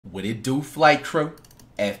What it do, flight crew?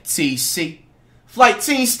 FTC. Flight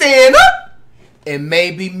team stand up! It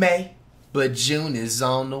may be May, but June is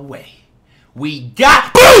on the way. We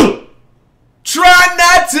got... Boom! Try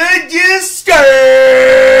not to get scared!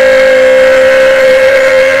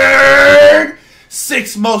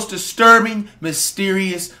 6 most disturbing,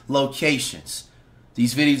 mysterious locations.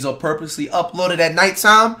 These videos are purposely uploaded at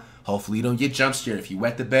nighttime. Hopefully you don't get jump scared. If you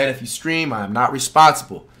wet the bed, if you stream, I am not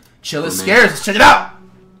responsible. Chill and scares. Let's check it out.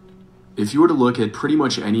 If you were to look at pretty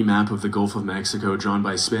much any map of the Gulf of Mexico drawn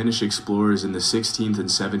by Spanish explorers in the 16th and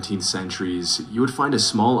 17th centuries, you would find a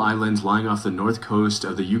small island lying off the north coast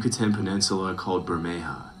of the Yucatan Peninsula called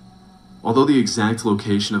Bermeja. Although the exact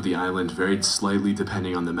location of the island varied slightly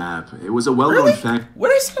depending on the map, it was a well-known fact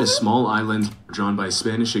that a small island drawn by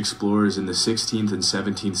Spanish explorers in the 16th and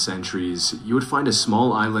 17th centuries, you would find a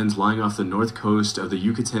small island lying off the north coast of the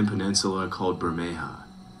Yucatan Peninsula called Bermeja.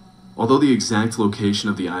 Although the exact location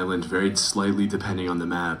of the island varied slightly depending on the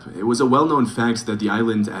map, it was a well-known fact that the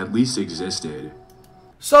island at least existed.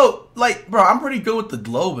 So, like, bro, I'm pretty good with the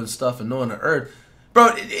globe and stuff and knowing the Earth.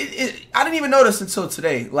 Bro, I didn't even know this until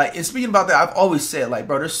today. Like, and speaking about that, I've always said, like,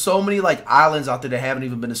 bro, there's so many, like, islands out there that haven't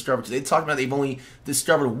even been discovered. They talk about they've only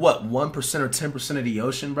discovered, what, 1% or 10% of the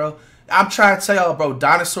ocean, bro? I'm trying to tell y'all, bro,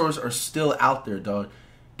 dinosaurs are still out there, dog.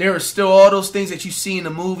 There are still all those things that you see in the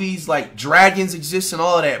movies, like dragons exist and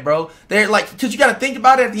all of that, bro. They're like, because you got to think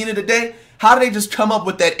about it at the end of the day. How do they just come up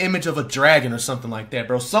with that image of a dragon or something like that,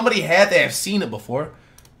 bro? Somebody had to have seen it before.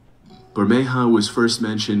 Bermeja was first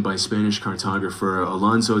mentioned by Spanish cartographer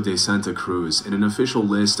Alonso de Santa Cruz in an official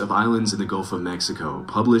list of islands in the Gulf of Mexico,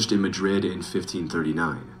 published in Madrid in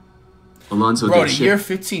 1539. Alonso bro, the year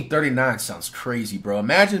 1539 sounds crazy, bro.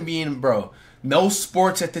 Imagine being, bro, no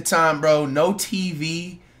sports at the time, bro, no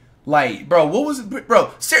TV. Like, bro, what was it,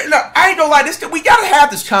 bro? Seriously, no, I ain't gonna lie. We gotta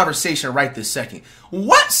have this conversation right this second.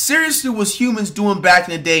 What seriously was humans doing back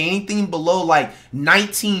in the day? Anything below like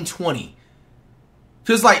 1920?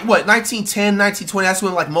 Because like what, 1910, 1920? That's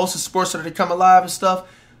when like most of sports started to come alive and stuff.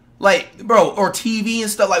 Like, bro, or TV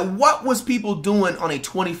and stuff. Like, what was people doing on a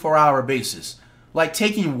 24-hour basis? Like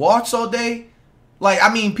taking walks all day? Like,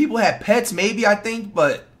 I mean, people had pets, maybe I think,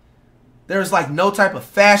 but. There's like no type of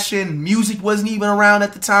fashion. Music wasn't even around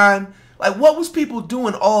at the time. Like, what was people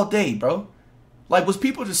doing all day, bro? Like, was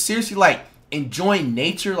people just seriously like enjoying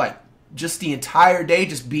nature, like just the entire day,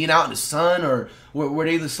 just being out in the sun, or were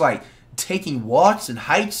they just like taking walks and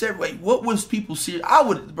hikes every? Like, what was people serious? I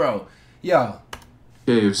would, bro. Yeah.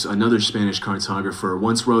 Caves, another Spanish cartographer,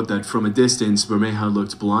 once wrote that from a distance, Bermeja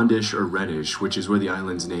looked blondish or reddish, which is where the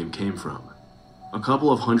island's name came from. A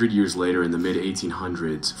couple of hundred years later, in the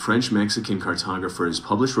mid-1800s, French-Mexican cartographers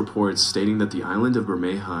published reports stating that the island of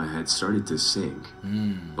Bermeja had started to sink.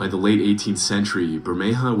 By the late 18th century,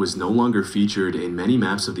 Bermeja was no longer featured in many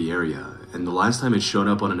maps of the area, and the last time it showed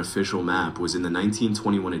up on an official map was in the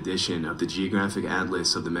 1921 edition of the Geographic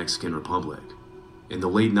Atlas of the Mexican Republic. In the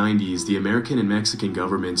late 90s, the American and Mexican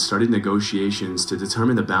governments started negotiations to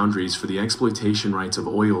determine the boundaries for the exploitation rights of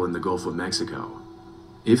oil in the Gulf of Mexico.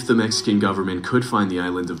 If the Mexican government could find the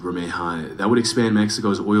island of Bermeja, that would expand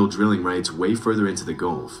Mexico's oil drilling rights way further into the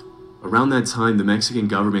Gulf. Around that time, the Mexican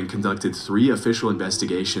government conducted 3 official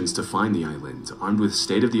investigations to find the island, armed with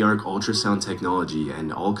state-of-the-art ultrasound technology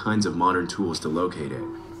and all kinds of modern tools to locate it.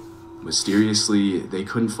 Mysteriously, they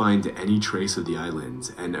couldn't find any trace of the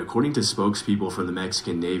island, and according to spokespeople from the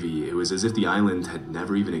Mexican Navy, it was as if the island had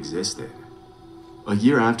never even existed. A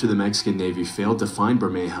year after the Mexican Navy failed to find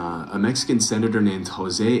Bermeja, a Mexican senator named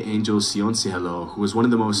José Angel Cioncielo, who was one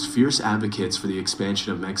of the most fierce advocates for the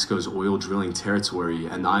expansion of Mexico's oil drilling territory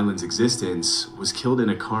and the island's existence, was killed in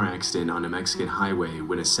a car accident on a Mexican highway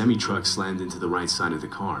when a semi-truck slammed into the right side of the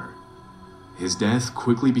car. His death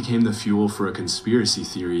quickly became the fuel for a conspiracy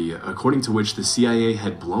theory, according to which the CIA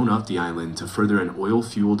had blown up the island to further an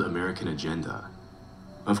oil-fueled American agenda.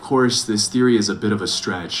 Of course, this theory is a bit of a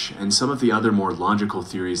stretch, and some of the other more logical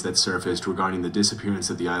theories that surfaced regarding the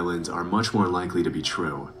disappearance of the island are much more likely to be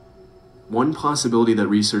true. One possibility that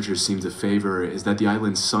researchers seem to favor is that the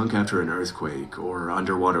island sunk after an earthquake or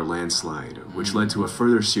underwater landslide, which led to a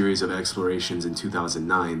further series of explorations in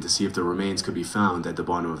 2009 to see if the remains could be found at the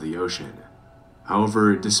bottom of the ocean.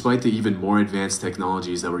 However, despite the even more advanced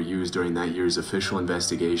technologies that were used during that year's official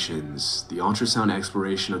investigations, the ultrasound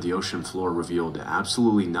exploration of the ocean floor revealed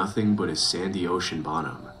absolutely nothing but a sandy ocean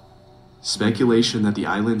bottom. Speculation that the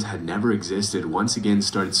island had never existed once again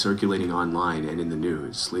started circulating online and in the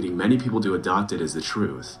news, leading many people to adopt it as the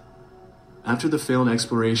truth. After the failed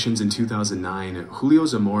explorations in 2009, Julio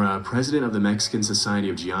Zamora, president of the Mexican Society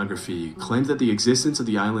of Geography, claimed that the existence of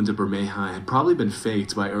the island of Bermeja had probably been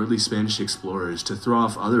faked by early Spanish explorers to throw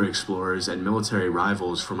off other explorers and military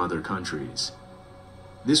rivals from other countries.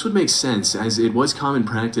 This would make sense, as it was common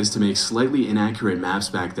practice to make slightly inaccurate maps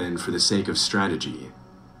back then for the sake of strategy.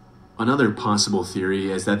 Another possible theory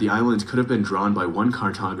is that the island could have been drawn by one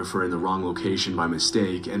cartographer in the wrong location by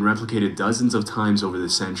mistake and replicated dozens of times over the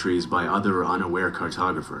centuries by other unaware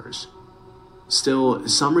cartographers. Still,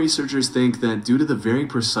 some researchers think that due to the very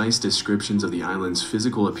precise descriptions of the island's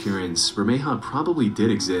physical appearance, Bermeja probably did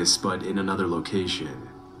exist, but in another location.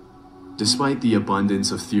 Despite the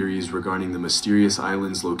abundance of theories regarding the mysterious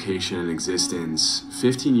island's location and existence,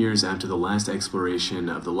 15 years after the last exploration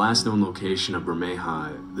of the last known location of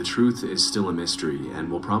Bermeja, the truth is still a mystery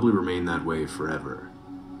and will probably remain that way forever.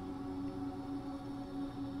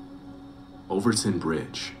 Overton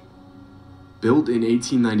Bridge. Built in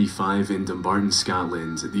 1895 in Dumbarton,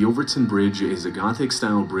 Scotland, the Overton Bridge is a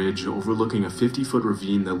Gothic-style bridge overlooking a 50-foot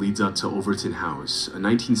ravine that leads up to Overton House, a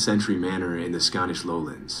 19th century manor in the Scottish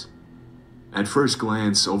Lowlands. At first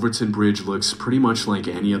glance, Overton Bridge looks pretty much like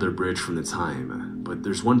any other bridge from the time, but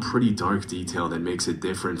there's one pretty dark detail that makes it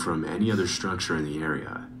different from any other structure in the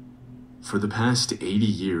area. For the past 80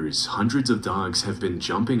 years, hundreds of dogs have been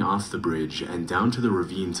jumping off the bridge and down to the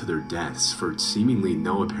ravine to their deaths for seemingly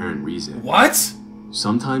no apparent reason. What?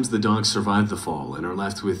 Sometimes the dogs survive the fall and are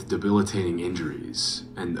left with debilitating injuries.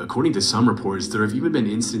 And according to some reports, there have even been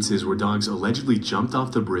instances where dogs allegedly jumped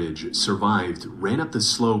off the bridge, survived, ran up the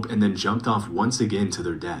slope, and then jumped off once again to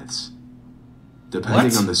their deaths.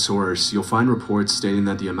 Depending on the source, you'll find reports stating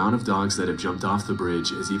that the amount of dogs that have jumped off the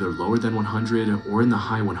bridge is either lower than 100 or in the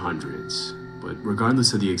high 100s. But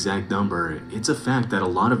regardless of the exact number, it's a fact that a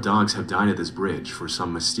lot of dogs have died at this bridge for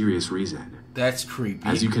some mysterious reason. That's creepy.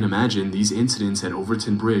 As you can imagine, these incidents at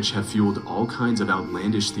Overton Bridge have fueled all kinds of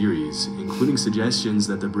outlandish theories, including suggestions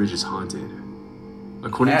that the bridge is haunted.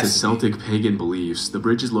 According to Celtic pagan beliefs, the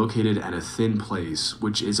bridge is located at a thin place,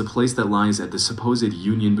 which is a place that lies at the supposed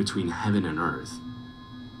union between heaven and earth.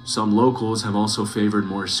 Some locals have also favored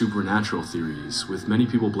more supernatural theories, with many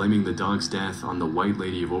people blaming the dog's death on the White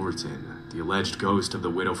Lady of Overton, the alleged ghost of the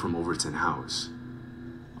widow from Overton House.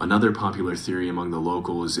 Another popular theory among the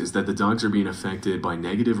locals is that the dogs are being affected by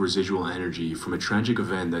negative residual energy from a tragic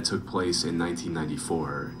event that took place in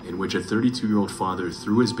 1994, in which a 32-year-old father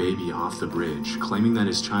threw his baby off the bridge, claiming that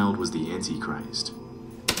his child was the Antichrist.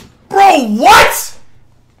 Bro, what?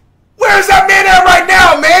 Where's that man at right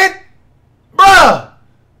now, man? Bruh!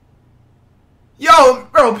 Yo,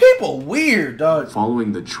 bro, people weird, dog.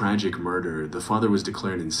 Following the tragic murder, the father was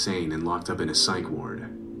declared insane and locked up in a psych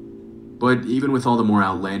ward. But even with all the more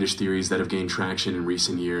outlandish theories that have gained traction in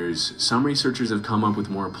recent years, some researchers have come up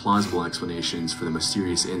with more plausible explanations for the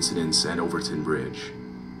mysterious incidents at Overton Bridge.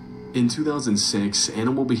 In 2006,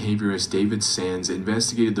 animal behaviorist David Sands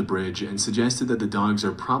investigated the bridge and suggested that the dogs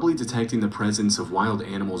are probably detecting the presence of wild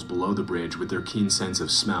animals below the bridge with their keen sense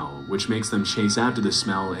of smell, which makes them chase after the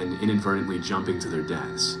smell and inadvertently jumping to their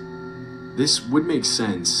deaths. This would make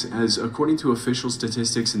sense, as according to official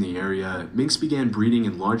statistics in the area, minks began breeding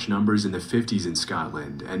in large numbers in the 50s in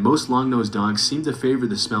Scotland, and most long-nosed dogs seem to favor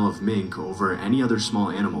the smell of mink over any other small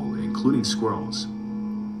animal, including squirrels.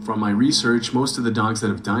 From my research, most of the dogs that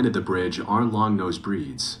have died at the bridge are long-nosed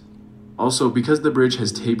breeds. Also, because the bridge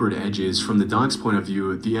has tapered edges, from the dog's point of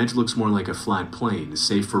view, the edge looks more like a flat plane,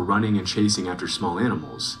 safe for running and chasing after small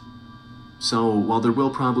animals. So, while there will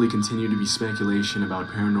probably continue to be speculation about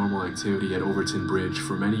paranormal activity at Overton Bridge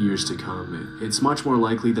for many years to come, it's much more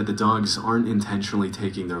likely that the dogs aren't intentionally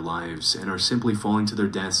taking their lives and are simply falling to their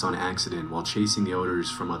deaths on accident while chasing the odors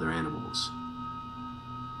from other animals.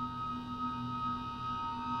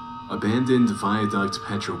 Abandoned Viaduct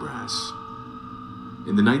Petrobras.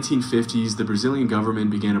 In the 1950s, the Brazilian government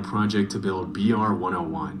began a project to build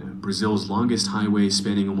BR-101, Brazil's longest highway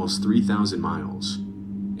spanning almost 3,000 miles.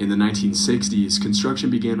 In the 1960s, construction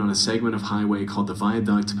began on a segment of highway called the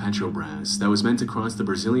Viaduct Petrobras that was meant to cross the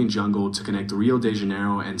Brazilian jungle to connect Rio de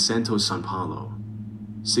Janeiro and Santos, São Paulo.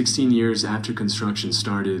 16 years after construction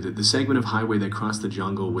started, the segment of highway that crossed the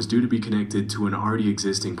jungle was due to be connected to an already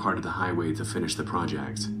existing part of the highway to finish the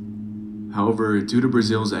project. However, due to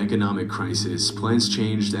Brazil's economic crisis, plans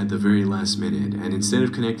changed at the very last minute, and instead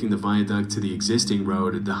of connecting the viaduct to the existing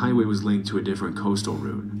road, the highway was linked to a different coastal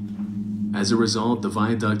route. As a result, the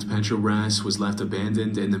Viaduct Petrobras was left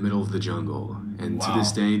abandoned in the middle of the jungle, and to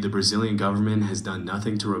this day, the Brazilian government has done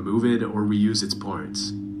nothing to remove it or reuse its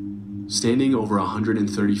parts. Standing over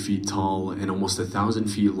 130 feet tall and almost 1,000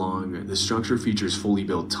 feet long, the structure features fully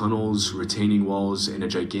built tunnels, retaining walls, and a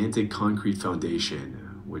gigantic concrete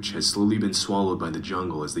foundation, which has slowly been swallowed by the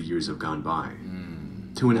jungle as the years have gone by.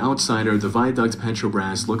 To an outsider, the viaduct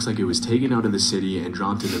Petrobras looks like it was taken out of the city and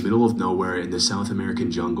dropped in the middle of nowhere in the South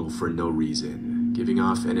American jungle for no reason, giving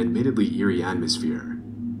off an admittedly eerie atmosphere.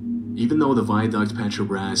 Even though the viaduct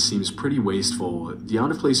Petrobras seems pretty wasteful, the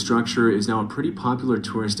out-of-place structure is now a pretty popular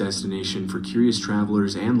tourist destination for curious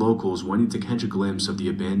travelers and locals wanting to catch a glimpse of the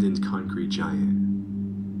abandoned concrete giant.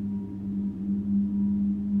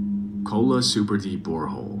 Kola Super Deep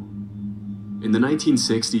Borehole. In the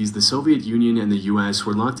 1960s, the Soviet Union and the US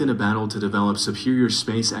were locked in a battle to develop superior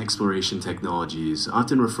space exploration technologies,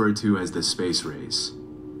 often referred to as the space race.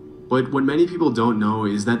 But what many people don't know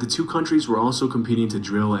is that the two countries were also competing to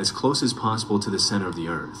drill as close as possible to the center of the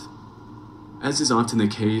Earth. As is often the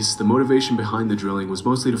case, the motivation behind the drilling was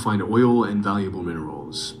mostly to find oil and valuable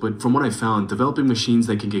minerals. But from what I found, developing machines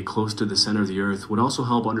that can get close to the center of the Earth would also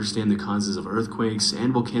help understand the causes of earthquakes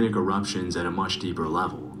and volcanic eruptions at a much deeper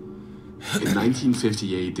level. In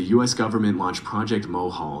 1958, the US government launched Project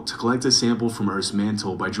Mohall to collect a sample from Earth's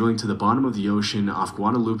mantle by drilling to the bottom of the ocean off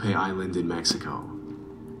Guadalupe Island in Mexico.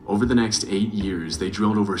 Over the next 8 years, they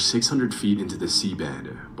drilled over 600 feet into the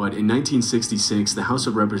seabed, but in 1966, the House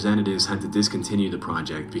of Representatives had to discontinue the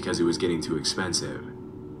project because it was getting too expensive.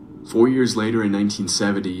 4 years later, in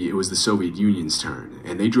 1970, it was the Soviet Union's turn,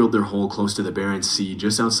 and they drilled their hole close to the Barents Sea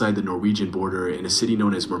just outside the Norwegian border in a city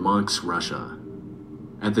known as Murmansk, Russia.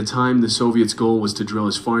 At the time, the Soviets' goal was to drill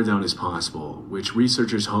as far down as possible, which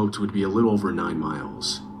researchers hoped would be a little over 9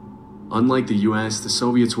 miles. Unlike the US, the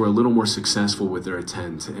Soviets were a little more successful with their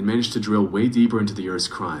attempt and managed to drill way deeper into the Earth's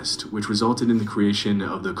crust, which resulted in the creation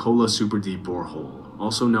of the Kola Super Deep Borehole,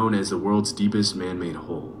 also known as the world's deepest man-made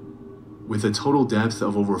hole. With a total depth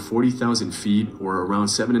of over 40,000 feet, or around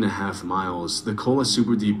 7.5 miles, the Kola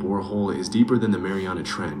Super Deep Borehole is deeper than the Mariana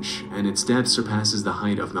Trench, and its depth surpasses the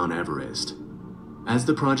height of Mount Everest. As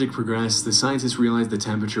the project progressed, the scientists realized the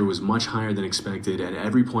temperature was much higher than expected at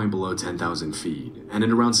every point below 10,000 feet, and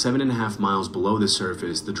at around 7.5 miles below the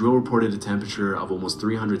surface, the drill reported a temperature of almost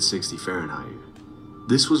 360 Fahrenheit.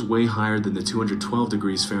 This was way higher than the 212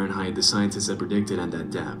 degrees Fahrenheit the scientists had predicted at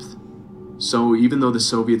that depth. So even though the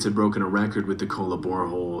Soviets had broken a record with the Kola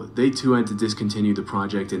borehole, they too had to discontinue the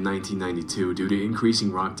project in 1992 due to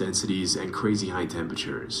increasing rock densities and crazy high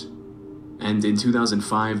temperatures. And in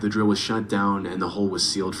 2005, the drill was shut down and the hole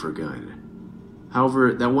was sealed for good.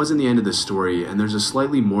 However, that wasn't the end of the story, and there's a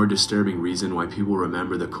slightly more disturbing reason why people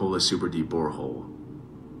remember the Kola Super Deep Borehole.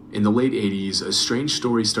 In the late 80s, a strange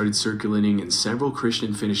story started circulating in several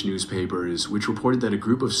Christian Finnish newspapers, which reported that a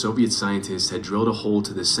group of Soviet scientists had drilled a hole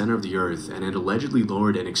to the center of the Earth and had allegedly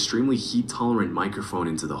lowered an extremely heat-tolerant microphone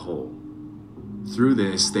into the hole. Through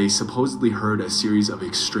this, they supposedly heard a series of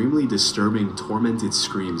extremely disturbing, tormented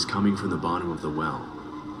screams coming from the bottom of the well.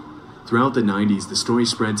 Throughout the 90s, the story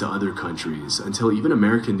spread to other countries, until even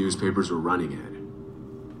American newspapers were running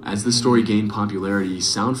it. As the story gained popularity,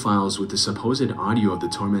 sound files with the supposed audio of the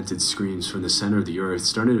tormented screams from the center of the Earth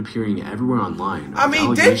started appearing everywhere online. I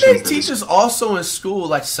mean, didn't they teach us also in school,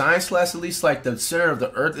 like science class at least, like the center of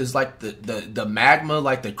the Earth is like the magma,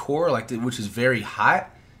 like the core, which is very hot?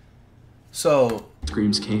 So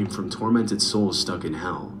screams came from tormented souls stuck in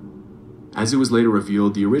hell. As it was later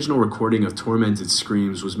revealed, the original recording of tormented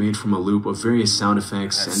screams was made from a loop of various sound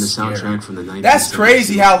effects and the soundtrack from the 1970s. That's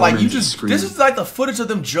crazy how this is like the footage of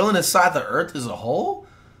them drilling inside the Earth as a whole.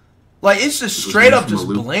 Like it's just straight up just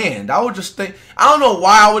bland. I would just think, I don't know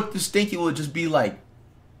why I would just think it would just be like,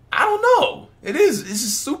 I don't know. It's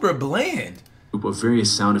just super bland. Loop of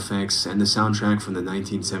various sound effects and the soundtrack from the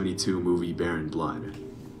 1972 movie Barren Blood.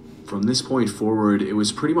 From this point forward, it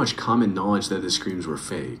was pretty much common knowledge that the screams were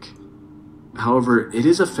fake. However, it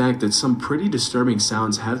is a fact that some pretty disturbing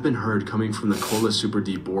sounds have been heard coming from the Kola Super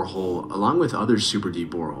Deep Borehole, along with other super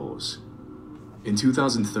deep boreholes. In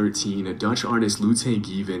 2013, a Dutch artist Lotte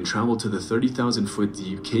Gieven traveled to the 30,000-foot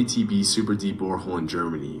deep KTB Super Deep Borehole in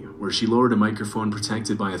Germany, where she lowered a microphone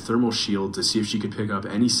protected by a thermal shield to see if she could pick up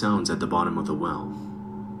any sounds at the bottom of the well.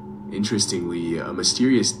 Interestingly, a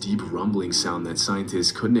mysterious deep rumbling sound that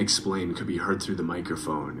scientists couldn't explain could be heard through the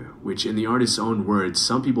microphone, which in the artist's own words,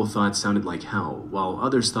 some people thought sounded like hell, while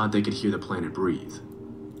others thought they could hear the planet breathe.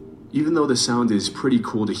 Even though the sound is pretty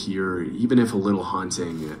cool to hear, even if a little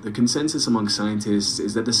haunting, the consensus among scientists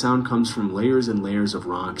is that the sound comes from layers and layers of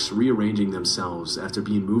rocks rearranging themselves after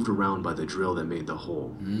being moved around by the drill that made the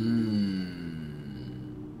hole.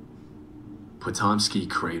 Potomsky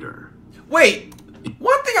Crater. Wait!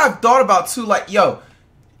 One thing I've thought about too, like, yo,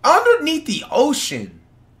 underneath the ocean,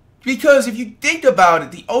 Because if you think about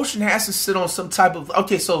it, the ocean has to sit on some type of...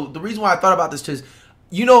 Okay, so the reason why I thought about this is,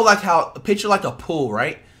 you know, like how, picture like a pool,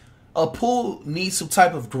 right? A pool needs some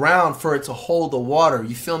type of ground for it to hold the water.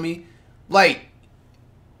 You feel me? Like,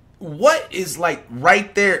 what is like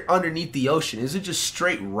right there underneath the ocean? Is it just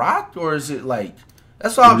straight rock, or is it like...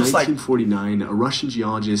 That's why I'm just like... In 1949, a Russian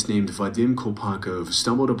geologist named Vadim Kolpakov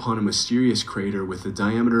stumbled upon a mysterious crater with a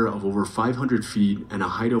diameter of over 500 feet and a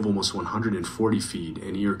height of almost 140 feet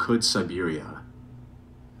in Irkutsk, Siberia.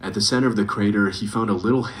 At the center of the crater, he found a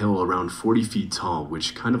little hill around 40 feet tall,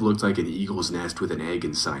 which kind of looked like an eagle's nest with an egg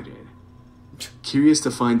inside it. Curious to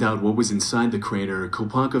find out what was inside the crater,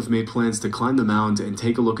 Kolpakov made plans to climb the mound and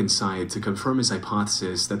take a look inside to confirm his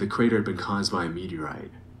hypothesis that the crater had been caused by a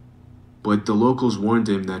meteorite. But the locals warned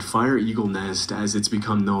him that Fire Eagle Nest, as it's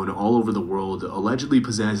become known all over the world, allegedly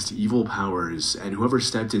possessed evil powers, and whoever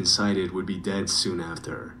stepped inside it would be dead soon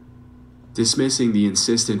after. Dismissing the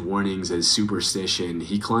insistent warnings as superstition,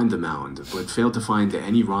 he climbed the mound, but failed to find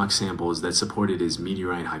any rock samples that supported his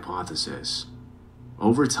meteorite hypothesis.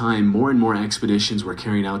 Over time, more and more expeditions were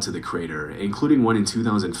carried out to the crater, including one in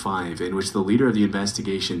 2005, in which the leader of the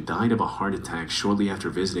investigation died of a heart attack shortly after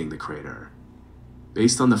visiting the crater.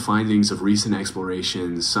 Based on the findings of recent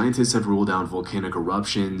explorations, scientists have ruled out volcanic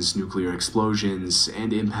eruptions, nuclear explosions,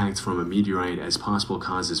 and impact from a meteorite as possible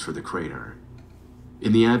causes for the crater.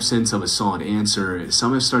 In the absence of a solid answer,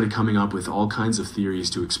 some have started coming up with all kinds of theories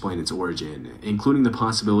to explain its origin, including the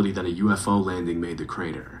possibility that a UFO landing made the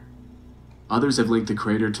crater. Others have linked the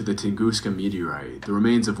crater to the Tunguska meteorite, the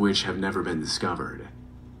remains of which have never been discovered.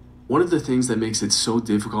 One of the things that makes it so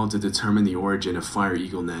difficult to determine the origin of Fire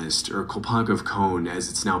Eagle Nest, or Kolpakov Cone as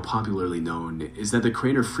it's now popularly known, is that the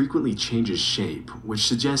crater frequently changes shape, which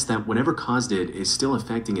suggests that whatever caused it is still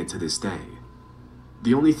affecting it to this day.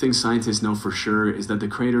 The only thing scientists know for sure is that the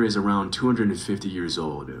crater is around 250 years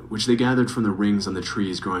old, which they gathered from the rings on the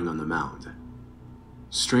trees growing on the mound.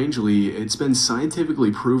 Strangely, it's been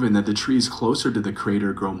scientifically proven that the trees closer to the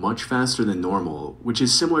crater grow much faster than normal, which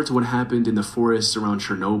is similar to what happened in the forests around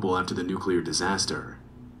Chernobyl after the nuclear disaster.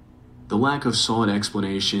 The lack of solid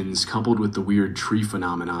explanations, coupled with the weird tree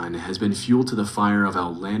phenomenon, has been fuel to the fire of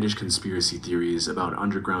outlandish conspiracy theories about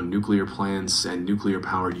underground nuclear plants and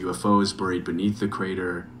nuclear-powered UFOs buried beneath the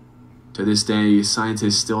crater. To this day,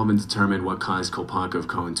 scientists still haven't determined what caused Kolpakov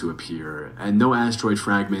Cone to appear, and no asteroid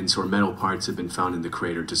fragments or metal parts have been found in the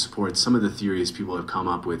crater to support some of the theories people have come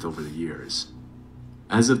up with over the years.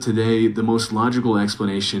 As of today, the most logical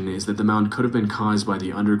explanation is that the mound could have been caused by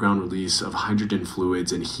the underground release of hydrogen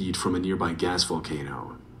fluids and heat from a nearby gas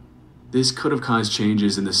volcano. This could have caused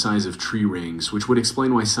changes in the size of tree rings, which would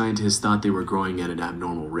explain why scientists thought they were growing at an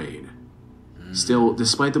abnormal rate. Still,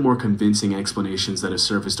 despite the more convincing explanations that have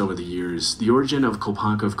surfaced over the years, the origin of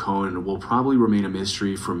Kolpakov Cone will probably remain a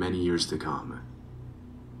mystery for many years to come.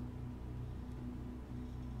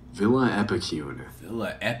 Villa Epicune.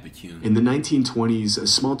 Villa Epicune. In the 1920s, a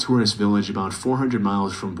small tourist village about 400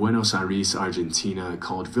 miles from Buenos Aires, Argentina,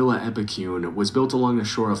 called Villa Epicune was built along the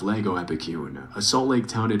shore of Lago Epicune, a salt lake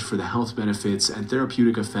touted for the health benefits and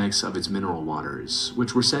therapeutic effects of its mineral waters,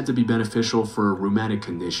 which were said to be beneficial for rheumatic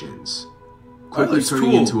conditions. Quickly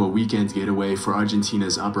turning into a weekend getaway for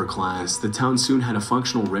Argentina's upper class, the town soon had a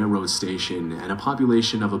functional railroad station and a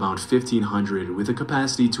population of about 1,500 with a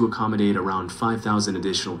capacity to accommodate around 5,000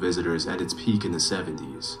 additional visitors at its peak in the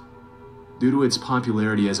 70s. Due to its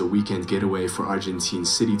popularity as a weekend getaway for Argentine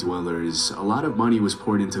city dwellers, a lot of money was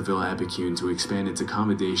poured into Villa Epicune to expand its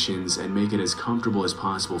accommodations and make it as comfortable as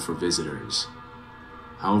possible for visitors.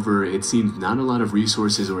 However, it seemed not a lot of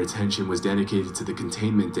resources or attention was dedicated to the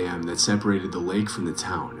containment dam that separated the lake from the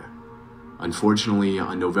town. Unfortunately,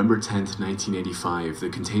 on November 10, 1985, the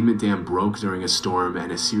containment dam broke during a storm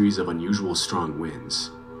and a series of unusual strong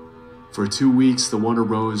winds. For 2 weeks, the water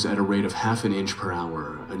rose at a rate of half an inch per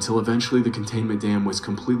hour, until eventually the containment dam was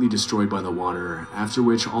completely destroyed by the water, after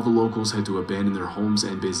which all the locals had to abandon their homes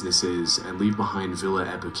and businesses and leave behind Villa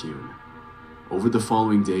Epicune. Over the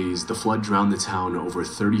following days, the flood drowned the town over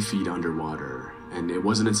 30 feet underwater, and it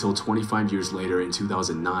wasn't until 25 years later in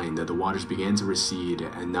 2009 that the waters began to recede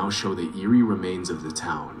and now show the eerie remains of the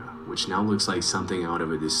town, which now looks like something out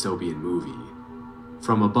of a dystopian movie.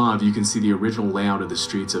 From above, you can see the original layout of the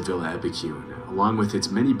streets of Villa Epicune, along with its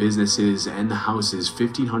many businesses and the houses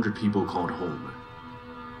 1,500 people called home.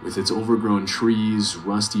 With its overgrown trees,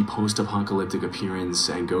 rusty post-apocalyptic appearance,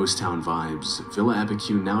 and ghost town vibes, Villa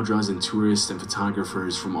Epicune now draws in tourists and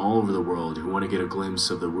photographers from all over the world who want to get a glimpse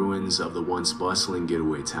of the ruins of the once bustling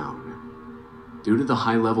getaway town. Due to the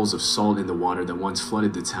high levels of salt in the water that once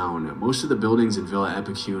flooded the town, most of the buildings in Villa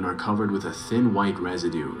Epicune are covered with a thin white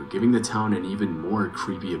residue, giving the town an even more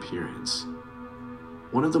creepy appearance.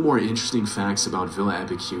 One of the more interesting facts about Villa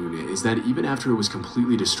Epicune is that even after it was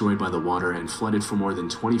completely destroyed by the water and flooded for more than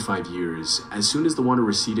 25 years, as soon as the water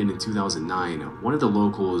receded in 2009, one of the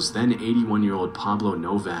locals, then 81-year-old Pablo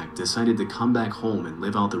Novak, decided to come back home and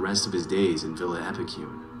live out the rest of his days in Villa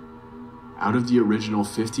Epicune. Out of the original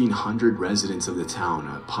 1,500 residents of the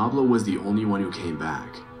town, Pablo was the only one who came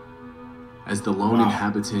back. As the lone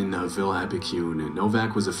inhabitant of Villa Epicune,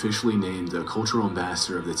 Novak was officially named the cultural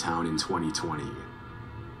ambassador of the town in 2020.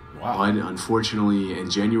 Wow. But unfortunately, in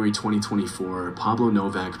January 2024, Pablo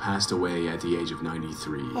Novak passed away at the age of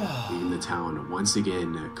 93, leaving the town once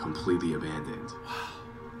again completely abandoned.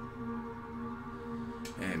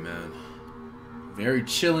 Hey, man. Very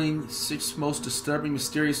chilling, 6 most disturbing,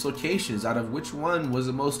 mysterious locations. Out of which one was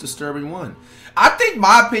the most disturbing one? I think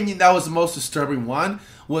my opinion that was the most disturbing one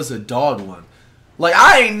was a dog one. Like,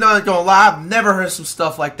 I ain't not gonna lie, I've never heard some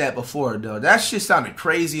stuff like that before, though. That shit sounded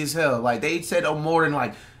crazy as hell. Like, they said more than,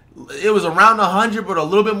 like, it was around 100, but a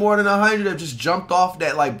little bit more than 100 that just jumped off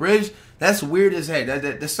that, like, bridge. That's weird as heck.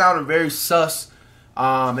 That sounded very sus,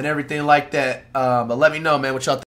 and everything like that. But let me know, man, what y'all think.